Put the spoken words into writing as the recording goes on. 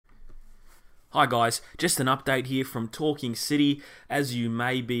Hi guys, just an update here from Talking City. As you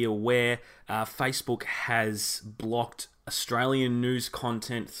may be aware, Facebook has blocked Australian news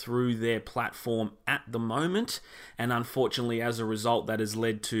content through their platform at the moment, and unfortunately as a result that has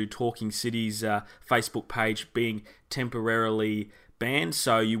led to Talking City's Facebook page being temporarily banned,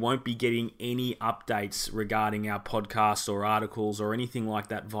 so you won't be getting any updates regarding our podcasts or articles or anything like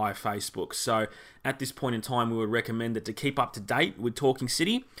that via Facebook. So at this point in time, we would recommend that to keep up to date with Talking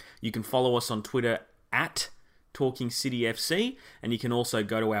City, you can follow us on Twitter at Talking City FC, and you can also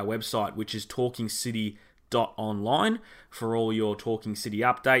go to our website, which is talkingcity.online for all your Talking City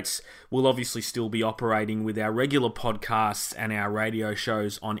updates. We'll obviously still be operating with our regular podcasts and our radio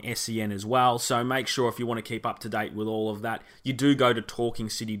shows on SEN as well, so make sure if you want to keep up to date with all of that, you do go to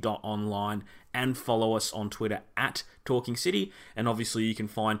talkingcity.online and follow us on Twitter at Talking City, and obviously you can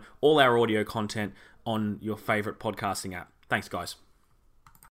find all our audio content on your favourite podcasting app. Thanks guys.